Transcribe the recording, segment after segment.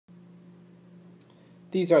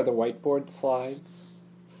These are the whiteboard slides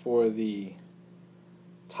for the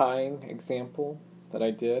tying example that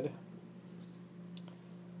I did.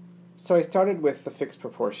 So I started with the fixed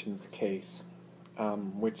proportions case,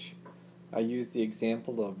 which I used the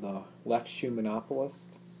example of the left shoe monopolist.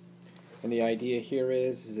 And the idea here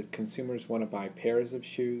is that consumers want to buy pairs of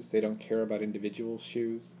shoes. They don't care about individual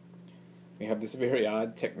shoes. We have this very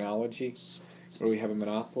odd technology where we have a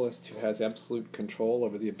monopolist who has absolute control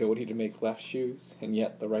over the ability to make left shoes, and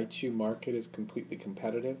yet the right shoe market is completely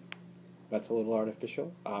competitive. That's a little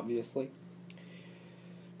artificial, obviously.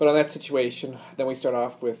 But on that situation, then we start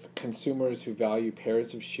off with consumers who value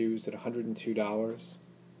pairs of shoes at $102,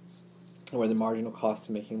 where the marginal cost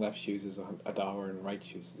of making left shoes is $1 and right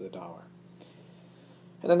shoes is $1.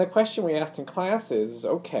 And then the question we asked in class is,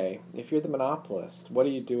 okay, if you're the monopolist, what do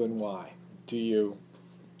you do and why? Do you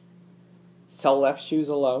sell left shoes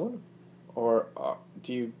alone? Or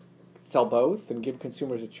do you sell both and give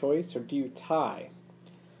consumers a choice? Or do you tie?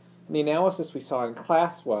 And the analysis we saw in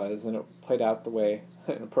class was, and it played out the way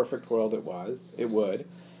in a perfect world it would,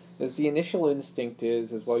 is the initial instinct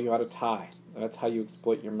is well, you ought to tie. That's how you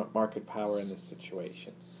exploit your market power in this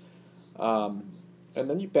situation. And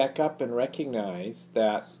then you back up and recognize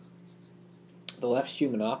that the left shoe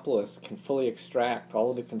monopolist can fully extract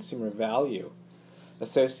all of the consumer value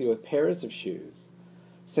associated with pairs of shoes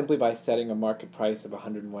simply by setting a market price of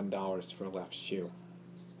 $101 for a left shoe.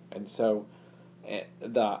 And so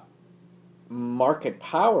the market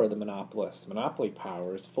power of the monopolist, monopoly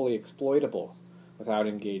power, is fully exploitable without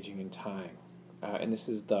engaging in tying. And this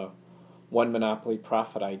is the one monopoly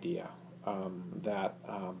profit idea that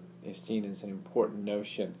is seen as an important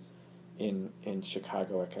notion in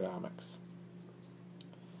Chicago economics.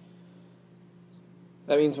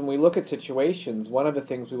 That means when we look at situations, one of the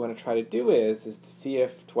things we want to try to do is to see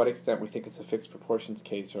if, to what extent we think it's a fixed proportions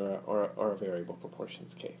case or a variable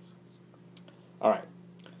proportions case. All right.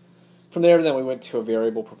 From there, then, we went to a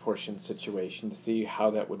variable proportions situation to see how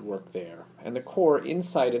that would work there. And the core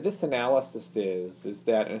insight of this analysis is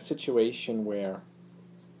that in a situation where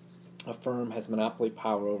a firm has monopoly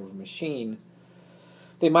power over a machine,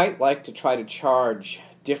 they might like to try to charge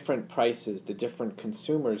different prices to different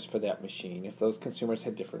consumers for that machine if those consumers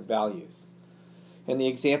had different values. And the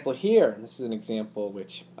example here, and this is an example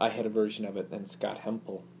which I had a version of it, and Scott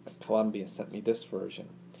Hempel at Columbia sent me this version.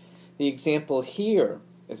 The example here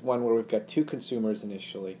is one where we've got two consumers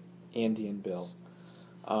initially, Andy and Bill,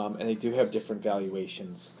 and they do have different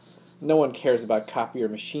valuations. No one cares about copier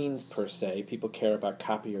machines per se. People care about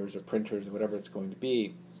copiers or printers or whatever it's going to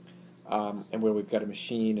be, and where we've got a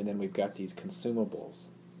machine and then we've got these consumables.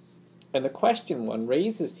 And the question one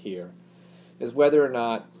raises here is whether or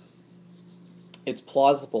not it's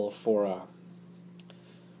plausible for a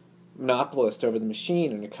monopolist over the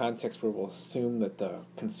machine in a context where we'll assume that the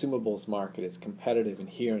consumables market is competitive, and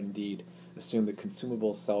here indeed assume that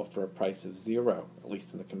consumables sell for a price of zero, at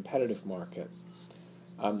least in the competitive market.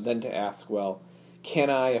 Then to ask, well, can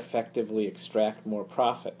I effectively extract more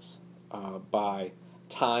profits by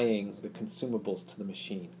tying the consumables to the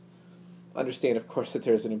machine? Understand, of course, that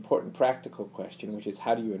there's an important practical question, which is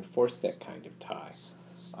how do you enforce that kind of tie?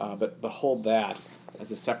 But hold that as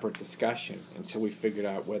a separate discussion until we figured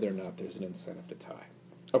out whether or not there's an incentive to tie.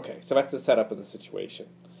 Okay, so that's the setup of the situation.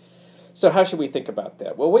 So how should we think about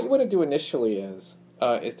that? Well, what you want to do initially is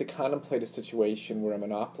to contemplate a situation where a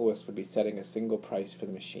monopolist would be setting a single price for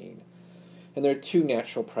the machine. And there are two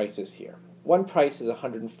natural prices here. One price is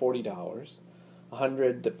 $140.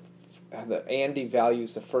 Andy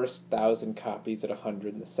values the first 1,000 copies at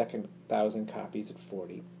 100 and the second 1,000 copies at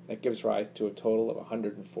 40. That gives rise to a total of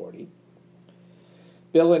 140.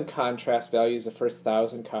 Bill, in contrast, values the first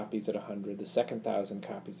 1,000 copies at 100, the second 1,000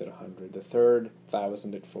 copies at 100, the third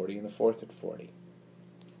 1,000 at 40, and the fourth at 40.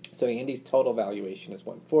 So Andy's total valuation is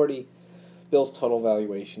 140. Bill's total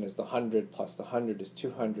valuation is the 100 plus the 100 is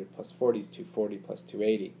 200 plus 40 is 240 plus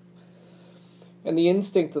 280. And the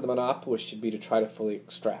instinct of the monopolist should be to try to fully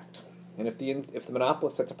extract. And if the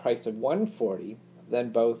monopolist sets a price of 140, then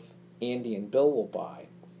both Andy and Bill will buy.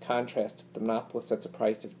 Contrast, if the monopolist sets a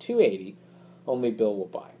price of 280, only Bill will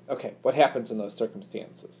buy. Okay, what happens in those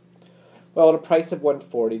circumstances? Well, at a price of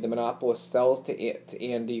 140, the monopolist sells to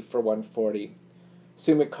Andy for 140.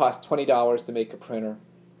 Assume it costs $20 to make a printer.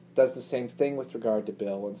 Does the same thing with regard to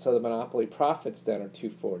Bill, and so the monopoly profits then are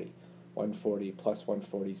 240. 140 plus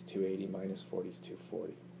 140 is 280 minus 40 is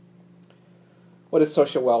 240. What is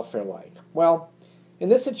social welfare like? Well, in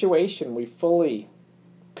this situation, we fully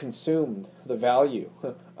consumed the value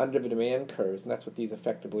under the demand curves, and that's what these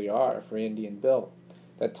effectively are for Andy and Bill.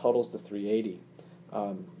 That totals to 380.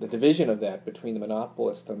 The division of that between the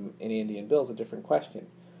monopolist and Andy and Bill is a different question.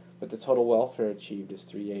 But the total welfare achieved is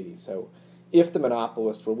 380. So if the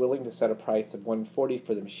monopolist were willing to set a price of 140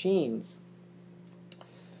 for the machines,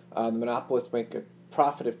 the monopolist make a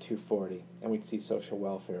profit of 240, and we'd see social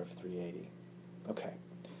welfare of 380. Okay.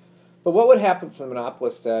 But what would happen if the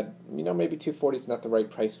monopolist said, maybe 240 is not the right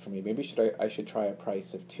price for me. Maybe I should try a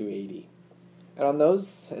price of 280. And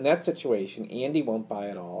in that situation, Andy won't buy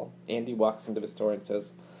at all. Andy walks into the store and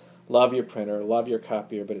says, love your printer, love your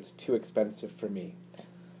copier, but it's too expensive for me.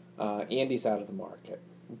 Andy's out of the market.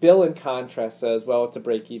 Bill, in contrast, says, well, it's a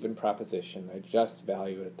break-even proposition. I just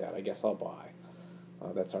value it at that. I guess I'll buy.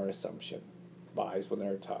 That's our assumption. Buys when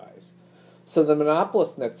there are ties. So the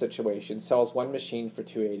monopolist in that situation sells one machine for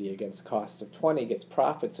 280 against cost of 20, gets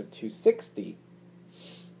profits of 260.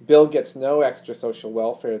 Bill gets no extra social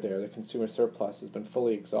welfare there. The consumer surplus has been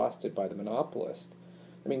fully exhausted by the monopolist.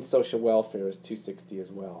 That means social welfare is 260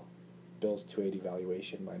 as well. Bill's 280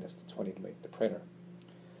 valuation minus the 20 to make the printer.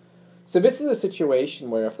 So this is a situation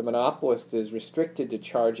where if the monopolist is restricted to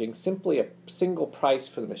charging simply a single price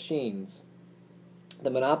for the machines, the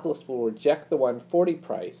monopolist will reject the 140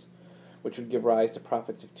 price, which would give rise to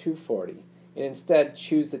profits of 240, and instead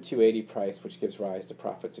choose the 280 price, which gives rise to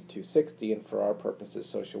profits of 260, and for our purposes,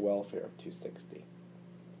 social welfare of 260.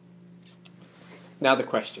 Now the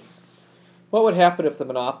question. What would happen if the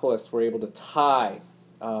monopolists were able to tie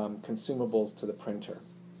consumables to the printer?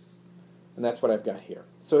 And that's what I've got here.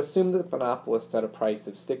 So assume that the monopolist set a price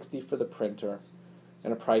of 60 for the printer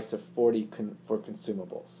and a price of 40 for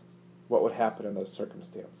consumables. What would happen in those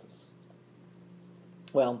circumstances?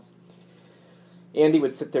 Well, Andy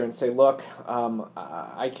would sit there and say, look,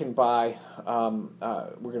 I can buy,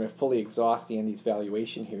 we're going to fully exhaust Andy's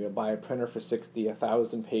valuation here. He'll buy a printer for 60,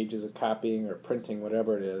 1,000 pages of copying or printing,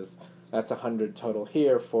 whatever it is. That's 100 total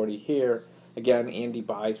here, 40 here. Again, Andy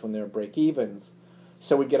buys when there are break-evens.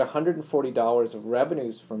 So we get $140 of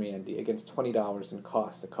revenues from Andy against $20 in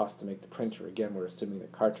costs, the cost to make the printer. Again, we're assuming the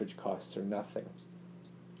cartridge costs are nothing.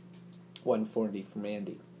 140 from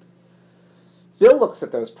Andy. Bill looks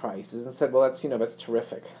at those prices and said, well, that's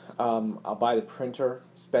terrific. I'll buy the printer,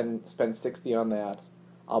 spend 60 on that.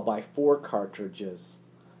 I'll buy 4 cartridges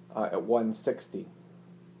at 160.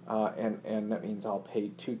 And that means I'll pay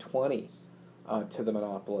 220 to the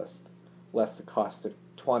monopolist, less the cost of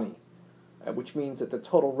 20. Which means that the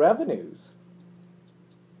total revenues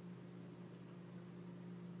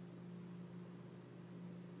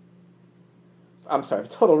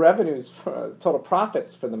total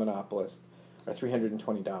profits for the monopolist are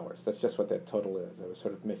 $320. That's just what that total is. I was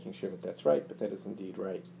sort of making sure that that's right, but that is indeed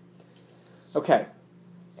right. Okay,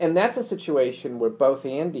 and that's a situation where both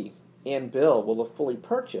Andy and Bill will have fully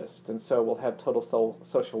purchased, and so we'll have total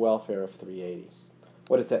social welfare of $380.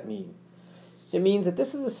 What does that mean? It means that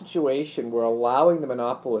this is a situation where allowing the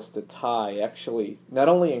monopolist to tie actually not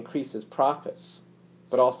only increases profits,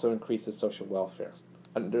 but also increases social welfare.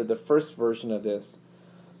 Under the first version of this,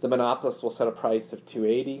 the monopolist will set a price of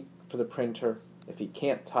 $280 for the printer. If he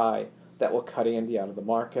can't tie, that will cut Andy out of the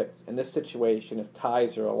market. In this situation, if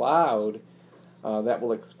ties are allowed, that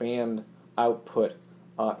will expand output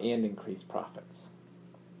and increase profits.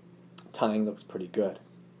 Tying looks pretty good.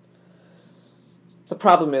 The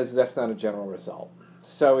problem is that's not a general result.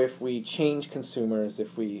 So if we change consumers,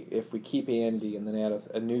 if we keep Andy and then add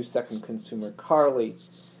a new second consumer, Carly,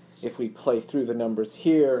 if we play through the numbers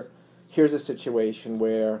here, here's a situation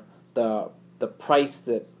where the price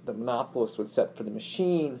that the monopolist would set for the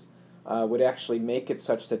machine would actually make it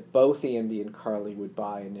such that both Andy and Carly would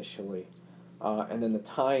buy initially. And then the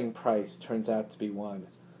tying price turns out to be one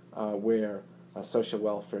where social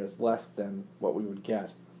welfare is less than what we would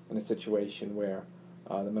get in a situation where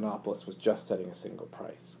the monopolist was just setting a single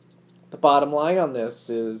price. The bottom line on this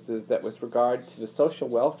is that with regard to the social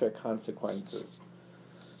welfare consequences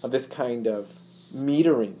of this kind of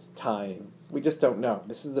metering tying, we just don't know.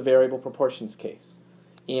 This is the variable proportions case.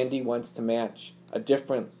 Andy wants to match a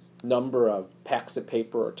different number of packs of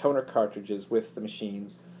paper or toner cartridges with the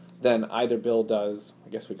machine than either Bill does, I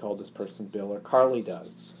guess we call this person Bill, or Carly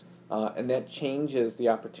does. And that changes the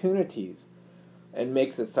opportunities and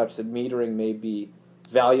makes it such that metering may be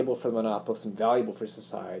valuable for the monopolist and valuable for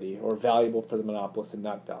society, or valuable for the monopolist and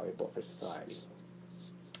not valuable for society.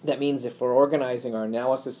 That means if we're organizing our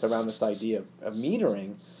analysis around this idea of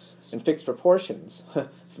metering and fixed proportions,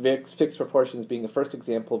 fixed proportions being the first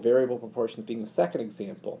example, variable proportions being the second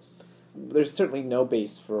example, there's certainly no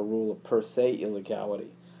base for a rule of per se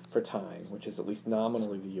illegality for tying, which is at least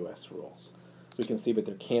nominally the U.S. rule. We can see that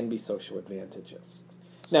there can be social advantages.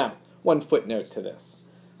 Now, one footnote to this.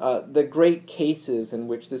 The great cases in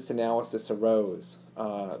which this analysis arose,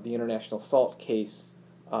 the International Salt case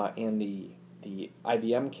and the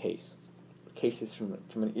IBM case, cases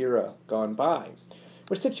from an era gone by,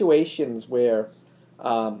 were situations where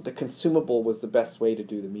the consumable was the best way to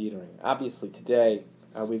do the metering. Obviously today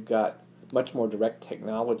we've got much more direct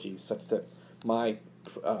technology such that my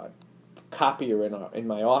copier in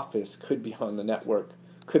my office could be on the network,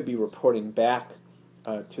 could be reporting back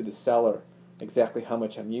to the seller exactly how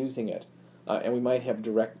much I'm using it, and we might have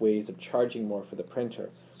direct ways of charging more for the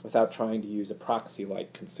printer without trying to use a proxy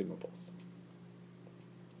like consumables.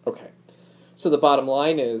 Okay, so the bottom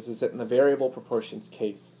line is that in the variable proportions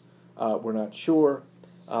case, we're not sure.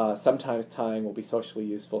 Sometimes tying will be socially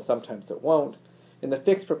useful, sometimes it won't. In the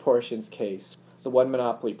fixed proportions case, the one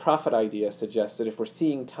monopoly profit idea suggests that if we're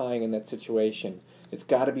seeing tying in that situation, it's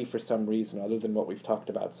got to be for some reason other than what we've talked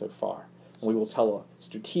about so far. And we will tell a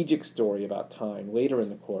strategic story about tying later in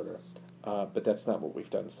the quarter, but that's not what we've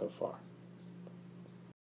done so far.